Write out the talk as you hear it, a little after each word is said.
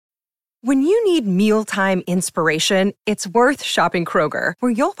When you need mealtime inspiration, it's worth shopping Kroger,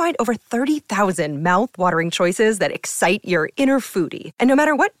 where you'll find over 30,000 mouth-watering choices that excite your inner foodie. And no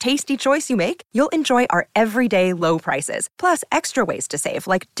matter what tasty choice you make, you'll enjoy our everyday low prices, plus extra ways to save,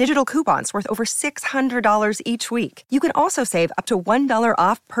 like digital coupons worth over $600 each week. You can also save up to $1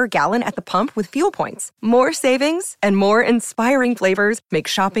 off per gallon at the pump with fuel points. More savings and more inspiring flavors make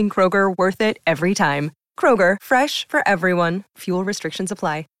shopping Kroger worth it every time. Kroger, fresh for everyone. Fuel restrictions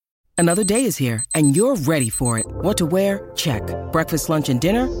apply. Another day is here, and you're ready for it. What to wear? Check. Breakfast, lunch, and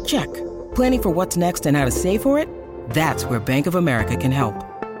dinner? Check. Planning for what's next and how to save for it? That's where Bank of America can help.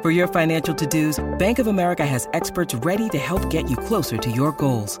 For your financial to-dos, Bank of America has experts ready to help get you closer to your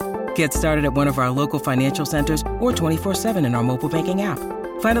goals. Get started at one of our local financial centers or 24/7 in our mobile banking app.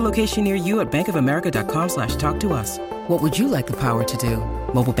 Find a location near you at bankofamerica.com/talktous. What would you like the power to do?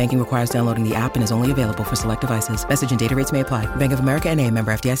 Mobile banking requires downloading the app and is only available for select devices. Message and data rates may apply. Bank of America N.A.,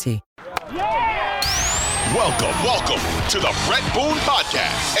 member FDIC. Welcome to the Bret Boone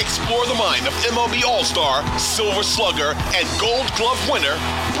Podcast. Explore the mind of MLB All-Star, Silver Slugger, and Gold Glove winner,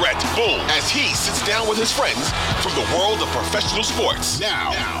 Bret Boone, as he sits down with his friends from the world of professional sports.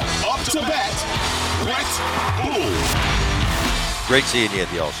 Now up to bat, Bret Boone. Great seeing you at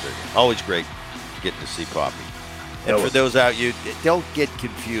the All-Star game. Always great getting to see Poppy. And for those out you, don't get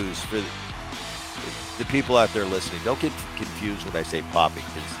confused. For the people out there listening, don't get confused when I say Poppy,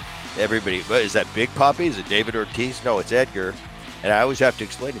 because everybody, is that Big Poppy? Is it David Ortiz? No, it's Edgar. And I always have to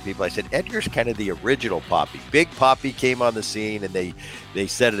explain to people, I said, Edgar's kind of the original Poppy. Big Poppy came on the scene, and they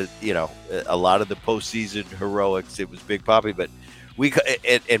said it, a lot of the postseason heroics, it was Big Poppy, but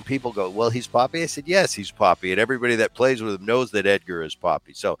and people go, well, he's Poppy. I said, yes, he's Poppy, and everybody that plays with him knows that Edgar is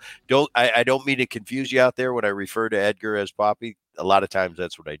Poppy. So I don't mean to confuse you out there when I refer to Edgar as Poppy. A lot of times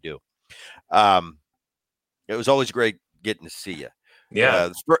that's what I do. It was always great getting to see you.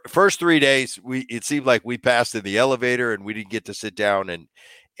 Yeah. First 3 days, it seemed like we passed in the elevator and we didn't get to sit down and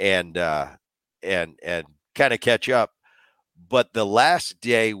kind of catch up. But the last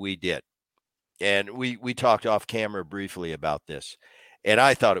day we did. And we talked off camera briefly about this, and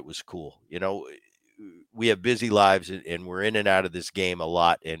I thought it was cool. We have busy lives, and we're in and out of this game a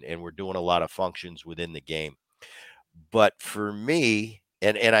lot, and we're doing a lot of functions within the game. But for me,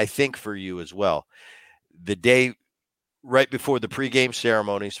 and I think for you as well, the day right before the pregame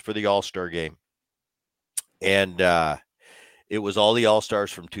ceremonies for the All-Star game, and it was all the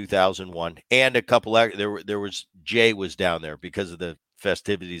All-Stars from 2001, and a couple there was Jay was down there because of the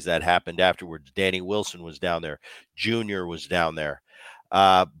festivities that happened afterwards. Danny Wilson was down there. Junior was down there.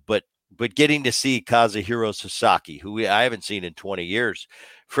 But getting to see Kazuhiro Sasaki, who I haven't seen in 20 years,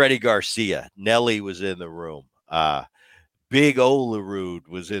 Freddie Garcia, Nelly was in the room. Big Olerud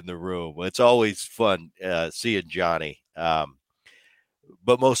was in the room. It's always fun seeing Johnny.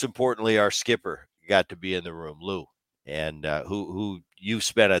 But most importantly, our skipper got to be in the room, Lou, and who you've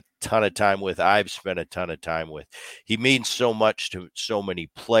spent a ton of time with. I've spent a ton of time with. He means so much to so many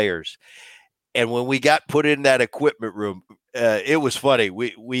players. And when we got put in that equipment room, it was funny.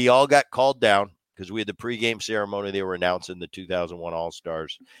 We all got called down because we had the pregame ceremony. They were announcing the 2001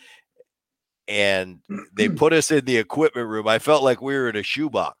 All-Stars. And they put us in the equipment room. I felt like we were in a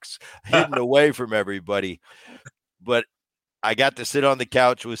shoebox, hidden away from everybody. But I got to sit on the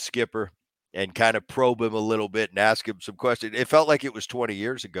couch with Skipper and kind of probe him a little bit and ask him some questions. It felt like it was 20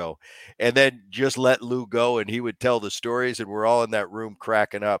 years ago. And then just let Lou go, and he would tell the stories, and we're all in that room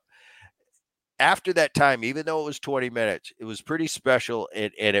cracking up. After that time, even though it was 20 minutes, it was pretty special,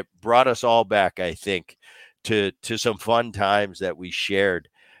 and it brought us all back, I think, to some fun times that we shared.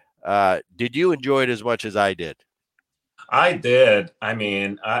 Did you enjoy it as much as I did? I did. I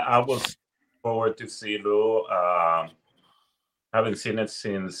mean, I was forward to see Lou. Haven't seen it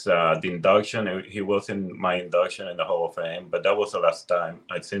since the induction. He was in my induction in the Hall of Fame, but that was the last time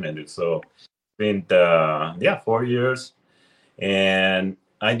I'd seen it. So it's been 4 years, and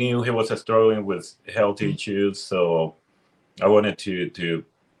I knew he was struggling with health issues, so I wanted to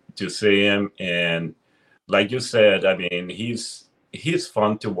see him. And like you said, I mean, he's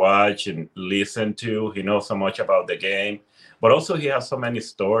fun to watch and listen to. He knows so much about the game, but also he has so many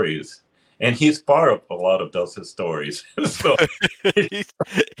stories. And he's part of a lot of those stories. So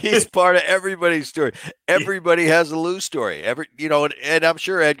he's part of everybody's story. Everybody has a Lou story. And I'm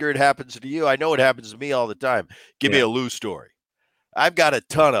sure, Edgar, it happens to you. I know it happens to me all the time. Give me a Lou story. I've got a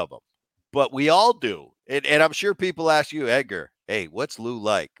ton of them, but we all do. And I'm sure people ask you, Edgar, hey, what's Lou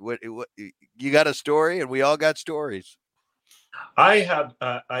like? What you got a story? And we all got stories. I have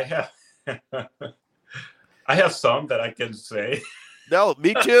some that I can say. No,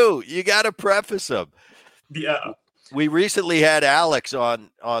 me too. You got to preface them. Yeah. we recently had Alex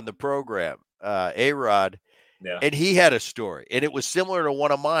on the program, A-Rod, Yeah. and he had a story, and it was similar to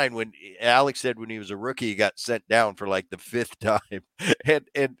one of mine when Alex said when he was a rookie, he got sent down for like the 5th time. And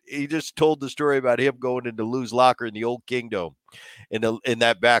he just told the story about him going into Lou's locker in the old Kingdom, in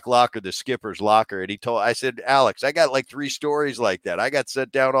that back locker, the skipper's locker. And I said, Alex, I got like 3 stories like that. I got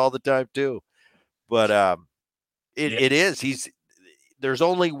sent down all the time too. But it is, there's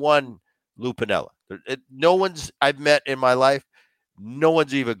only one Lou Piniella. No one's I've met in my life. No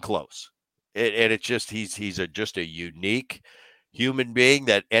one's even close. And it's just, he's just a unique human being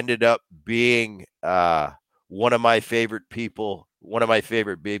that ended up being one of my favorite people, one of my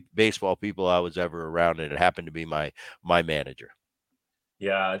favorite baseball people I was ever around. And it happened to be my manager.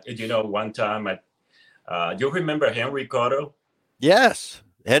 Yeah. One time you remember Henry Cotto? Yes.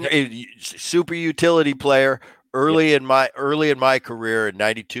 Henry, super utility player. Early in my career in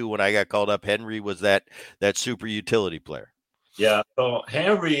 '92, when I got called up, Henry was that super utility player. Yeah. So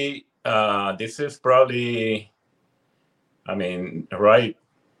Henry, this is probably, right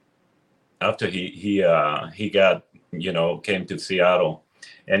after he got, came to Seattle,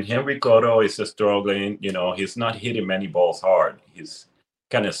 and Henry Cotto is struggling. He's not hitting many balls hard. He's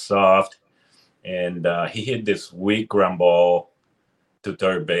kind of soft, and he hit this weak ground ball to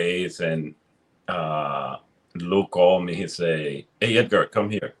third base, and Lou called me. He say, "Hey, Edgar, come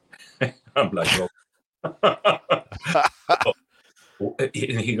here." I'm like, "Oh." And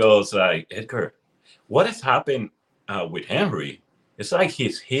he goes like, "Edgar, what has happened with Henry? It's like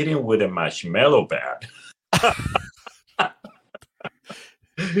he's hitting with a marshmallow bat."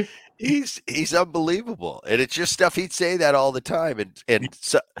 He's unbelievable, and it's just stuff he'd say that all the time. And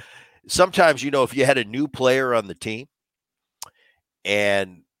so, sometimes, if you had a new player on the team,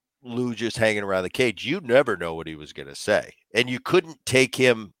 and Lou just hanging around the cage, you never know what he was going to say. And you couldn't take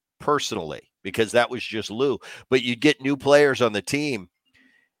him personally because that was just Lou. But you'd get new players on the team,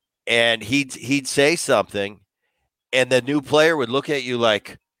 and he'd say something, and the new player would look at you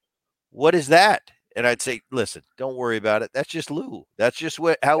like, "What is that?" And I'd say, "Listen, don't worry about it. That's just Lou. That's just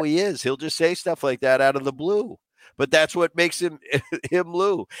how he is. He'll just say stuff like that out of the blue. But that's what makes him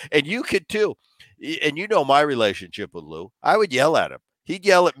Lou." And you could too. And my relationship with Lou. I would yell at him. He'd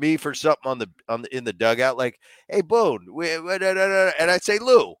yell at me for something in the dugout, like, "Hey, Boone," and I'd say,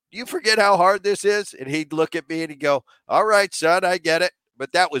 "Lou, do you forget how hard this is?" And he'd look at me and he'd go, "All right, son, I get it."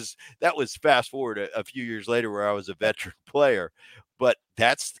 But that was fast forward a few years later, where I was a veteran player. But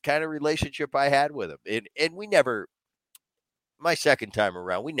that's the kind of relationship I had with him. And we never, my second time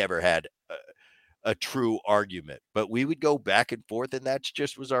around, we never had a true argument, but we would go back and forth, and that's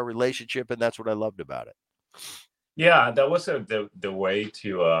just was our relationship. And that's what I loved about it. Yeah, that was the way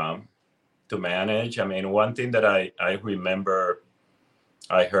to manage. One thing that I remember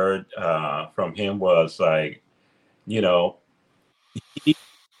I heard from him was like, he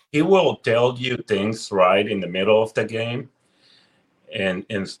will tell you things right in the middle of the game, and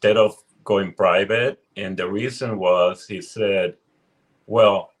instead of going private. And the reason was, he said,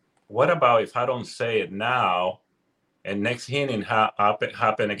 "Well, what about if I don't say it now, and next inning happens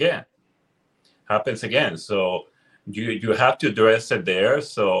again? So you have to address it there,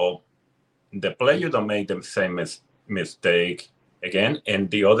 so the player don't make the same mistake again, and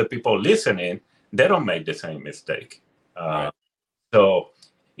the other people listening, they don't make the same mistake." Right. So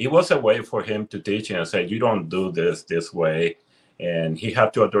it was a way for him to teach and say, "You don't do this way," and he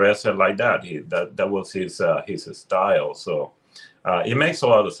had to address it like that. That was his style. So it makes a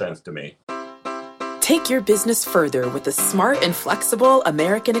lot of sense to me. Take your business further with the smart and flexible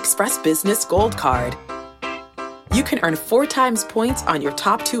American Express Business Gold Card. You can earn 4 times points on your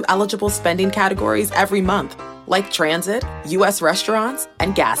top 2 eligible spending categories every month, like transit, U.S. restaurants,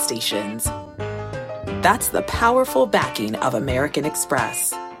 and gas stations. That's the powerful backing of American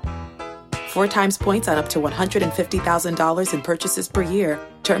Express. 4 times points on up to $150,000 in purchases per year.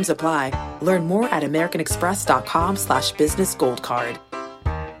 Terms apply. Learn more at americanexpress.com/businessgoldcard.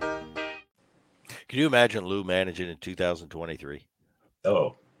 Can you imagine Lou managing in 2023?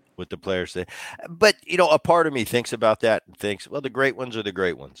 Oh, with the players there. But, a part of me thinks about that and thinks, well, the great ones are the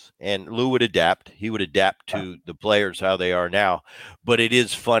great ones. And Lou would adapt. He would adapt to the players, how they are now. But it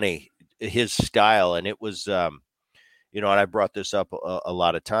is funny, his style. And it was, and I brought this up a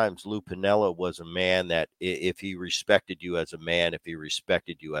lot of times. Lou Piniella was a man that if he respected you as a man, if he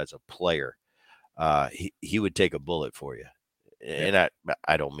respected you as a player, he would take a bullet for you. And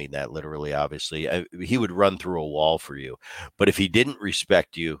I don't mean that literally, obviously. He would run through a wall for you. But if he didn't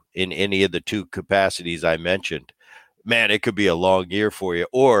respect you in any of the 2 capacities I mentioned, man, it could be a long year for you,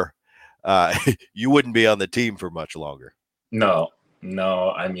 or you wouldn't be on the team for much longer. No.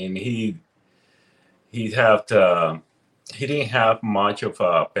 He he didn't have much of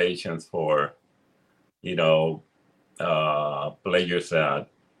a patience for, players that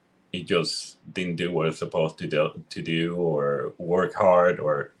he just didn't do what he's supposed to do or work hard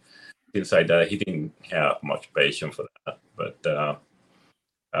or things like that. He didn't have much patience for that. But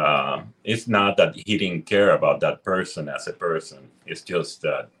it's not that he didn't care about that person as a person. It's just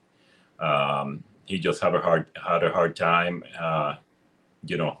that he just had a hard time,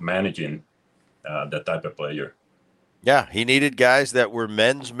 managing that type of player. Yeah, he needed guys that were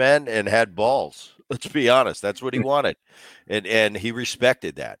men's men and had balls. Let's be honest. That's what he wanted. And he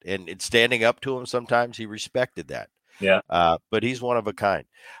respected that. And standing up to him sometimes, he respected that. Yeah. But he's one of a kind.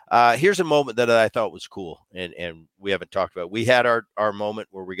 Here's a moment that I thought was cool, and we haven't talked about. We had our moment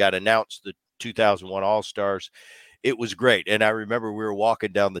where we got announced the 2001 All-Stars. It was great. And I remember we were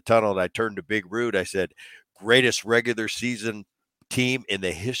walking down the tunnel, and I turned to Big Rude. I said, greatest regular season team in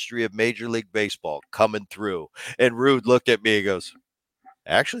the history of Major League Baseball coming through. And Rude looked at me and goes,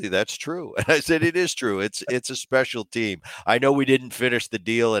 actually, that's true. And I said, it is true. It's a special team. I know we didn't finish the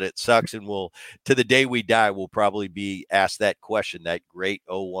deal and it sucks. And we'll, to the day we die, we'll probably be asked that question, that great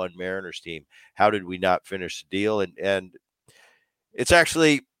 01 Mariners team. How did we not finish the deal? And it's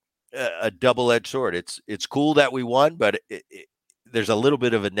actually a double-edged sword. It's cool that we won, but there's a little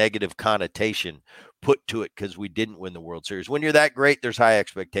bit of a negative connotation put to it because we didn't win the World Series. When you're that great, there's high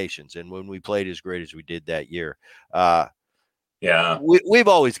expectations. And when we played as great as we did that year, yeah, we've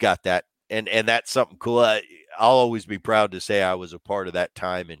always got that. And that's something cool. I'll always be proud to say I was a part of that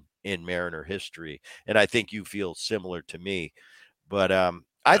time in Mariner history. And I think you feel similar to me. But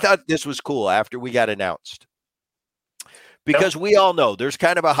I thought this was cool after we got announced. Because we all know there's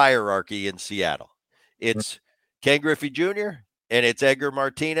kind of a hierarchy in Seattle. It's Ken Griffey Jr. and it's Edgar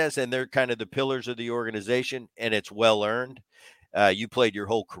Martinez, and they're kind of the pillars of the organization, and it's well-earned. You played your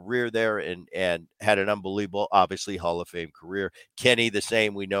whole career there and had an unbelievable, obviously, Hall of Fame career. Kenny, the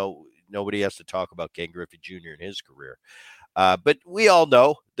same. We know nobody has to talk about Ken Griffey Jr. and his career. But we all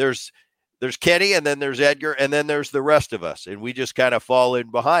know there's Kenny, and then there's Edgar, and then there's the rest of us, and we just kind of fall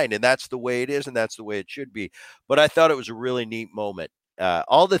in behind, and that's the way it is, and that's the way it should be. But I thought it was a really neat moment.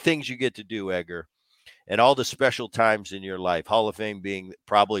 All the things you get to do, Edgar, and all the special times in your life, Hall of Fame being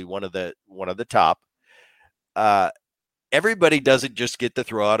probably one of the top. Everybody doesn't just get to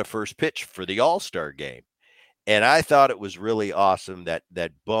throw out a first pitch for the All-Star game, and I thought it was really awesome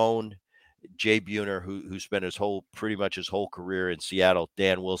that Boone, Jay Buhner, who spent pretty much his whole career in Seattle,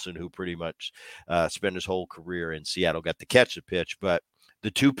 Dan Wilson, who pretty much spent his whole career in Seattle, got to catch the pitch. But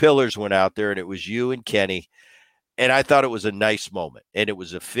the two pillars went out there, and it was you and Kenny. And I thought it was a nice moment, and it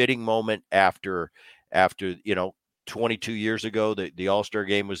was a fitting moment after 22 years ago, the All-Star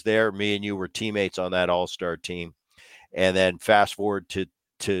game was there. Me and you were teammates on that All-Star team. And then fast forward to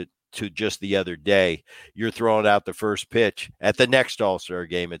just the other day, you're throwing out the first pitch at the next All-Star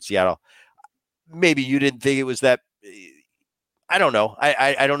game in Seattle. Maybe you didn't think it was that. I don't know.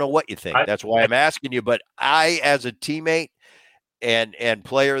 I don't know what you think. That's why I'm asking you. But I, as a teammate and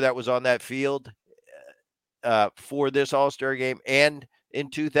player that was on that field for this All-Star game and in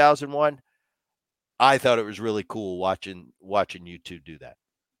 2001, I thought it was really cool watching you two do that.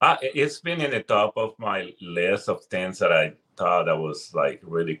 It's been in the top of my list of things that I thought that was like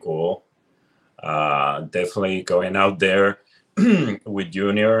really cool. Definitely going out there with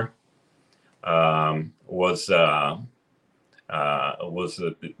Junior. Was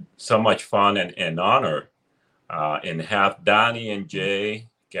so much fun and honor, and have Danny and Jay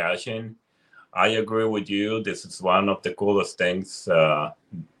cash in. I agree with you. This is one of the coolest things.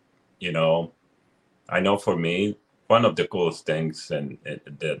 I know for me, one of the coolest things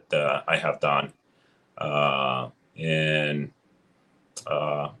that I have done, and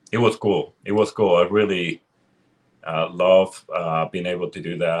it was cool. It was cool. I really love being able to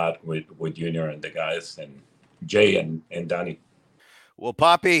do that with Junior and the guys and Jay and Danny. Well,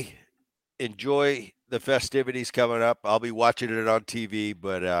 Poppy, enjoy the festivities coming up. I'll be watching it on TV,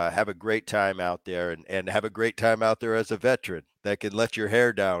 but have a great time out there and have a great time out there as a veteran that can let your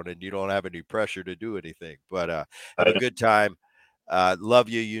hair down and you don't have any pressure to do anything. But have a good time. Love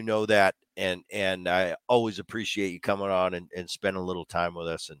you. You know that. And I always appreciate you coming on and spending a little time with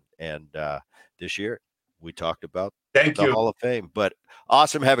us. And this year, we talked about the Hall of Fame, but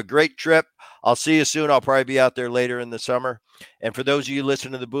awesome. Have a great trip. I'll see you soon. I'll probably be out there later in the summer. And for those of you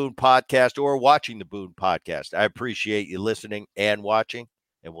listening to the Boone podcast or watching the Boone podcast, I appreciate you listening and watching,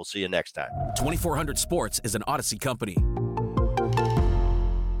 and we'll see you next time. 2400 Sports is an Odyssey company.